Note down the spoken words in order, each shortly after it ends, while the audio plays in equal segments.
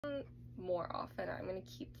more often. I'm gonna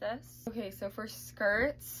keep this. Okay, so for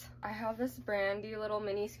skirts, I have this brandy little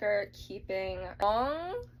mini skirt, keeping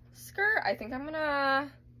long skirt. I think I'm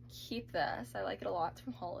gonna keep this. I like it a lot. It's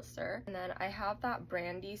from Hollister. And then I have that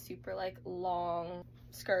brandy super like long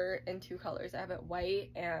skirt in 2 colors. I have it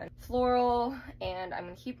white and floral, and I'm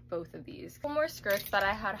gonna keep both of these. One more skirts that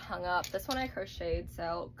I had hung up. This one I crocheted,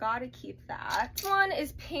 so gotta keep that. This one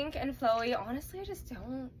is pink and flowy. Honestly, I just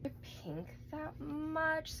don't like pink that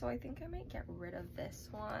much, so I think I might get rid of this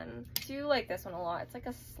one. I do like this one a lot. It's like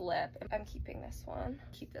a slip. I'm keeping this one.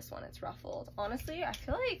 Keep this one, it's ruffled. Honestly, I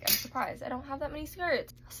feel like I'm surprised I don't have that many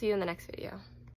skirts. I'll see you in the next video.